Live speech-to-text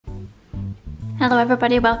Hello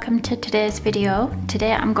everybody, welcome to today's video.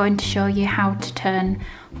 Today I'm going to show you how to turn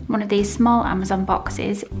one of these small Amazon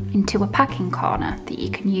boxes into a packing corner that you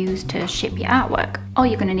can use to ship your artwork. All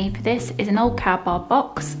you're going to need for this is an old cardboard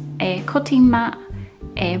box, a cutting mat,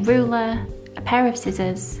 a ruler, a pair of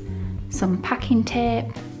scissors, some packing tape,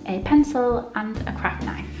 a pencil and a craft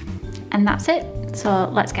knife. And that's it, so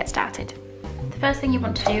let's get started. The first thing you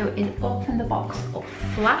want to do is open the box up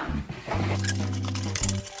flat.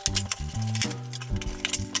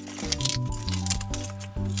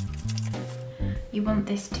 You want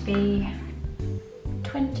this to be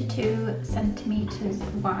 22 centimetres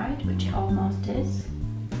wide, which it almost is.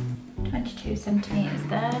 22 centimetres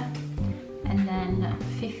there, and then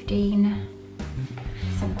 15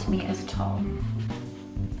 centimetres tall.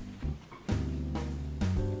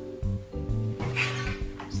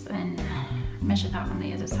 So then measure that on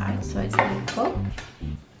the other side so it's equal.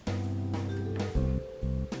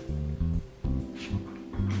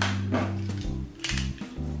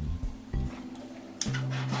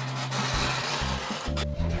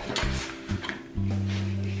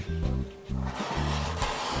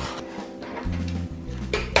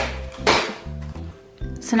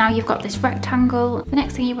 So now you've got this rectangle. The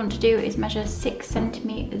next thing you want to do is measure 6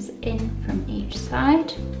 centimetres in from each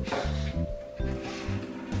side.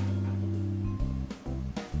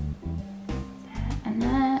 There and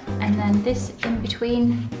there. And then this in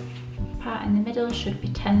between part in the middle should be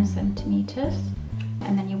 10 centimetres.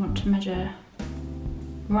 And then you want to measure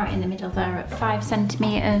right in the middle there at 5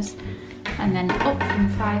 centimetres. And then up from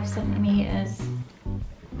 5 centimetres,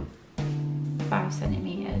 5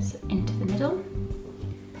 centimetres into the middle.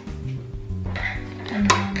 And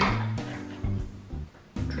then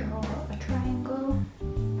draw a triangle.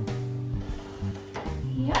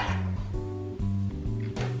 Yep.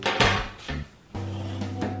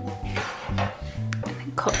 And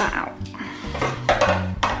then cut that out.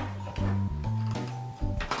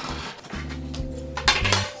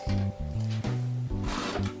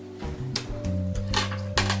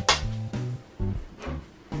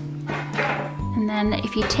 And then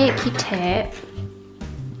if you take your tape,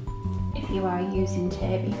 you are using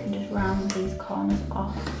tape, you can just round these corners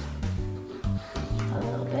off a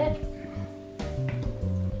little bit,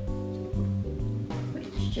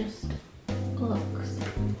 which just looks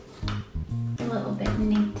a little bit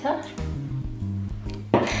neater.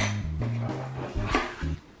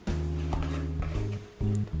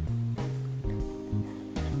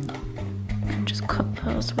 And just cut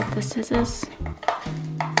those with the scissors.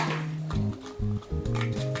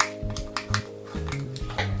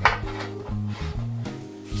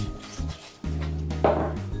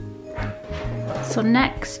 So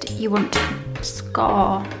next you want to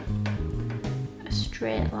score a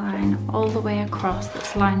straight line all the way across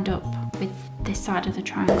that's lined up with this side of the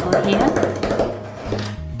triangle here.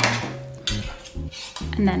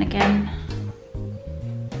 And then again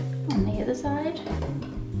on the other side.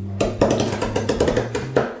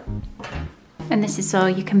 And this is so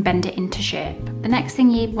you can bend it into shape. The next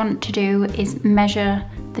thing you want to do is measure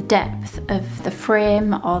the depth of the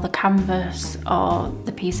frame or the canvas or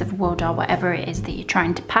the piece of wood or whatever it is that you're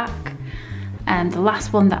trying to pack. And the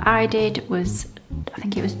last one that I did was, I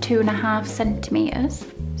think it was 2.5 centimetres.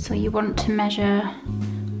 So you want to measure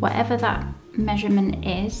whatever that measurement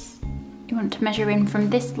is. You want to measure in from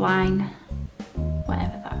this line,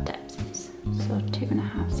 whatever that depth is. So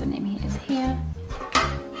 2.5 centimetres here.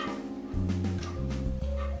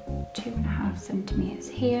 2.5 centimetres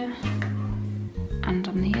here. And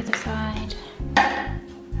on the other side,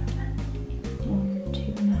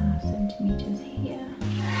 2.5 centimetres here,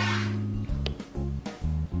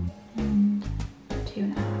 and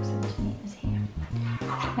 2.5 centimetres here.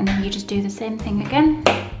 And then you just do the same thing again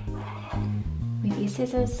with your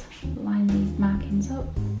scissors, line these markings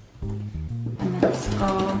up, and then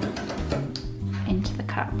score into the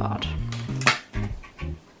cardboard.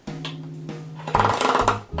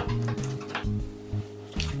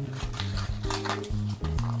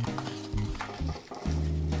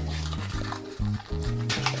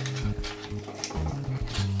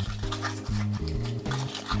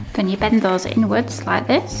 Then you bend those inwards like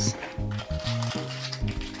this.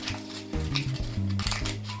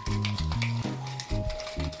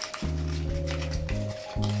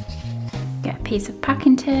 Get a piece of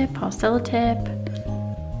packing tape or sellotape,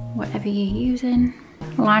 whatever you're using.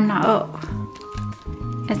 Line that up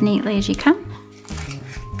as neatly as you can.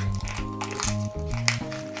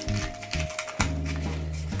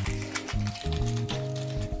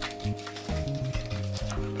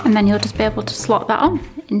 And then you'll just be able to slot that on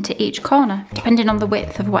into each corner, depending on the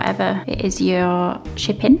width of whatever it is you're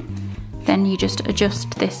shipping. Then you just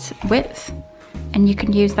adjust this width and you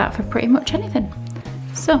can use that for pretty much anything.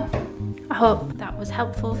 So I hope that was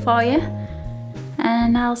helpful for you,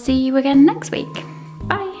 and I'll see you again next week.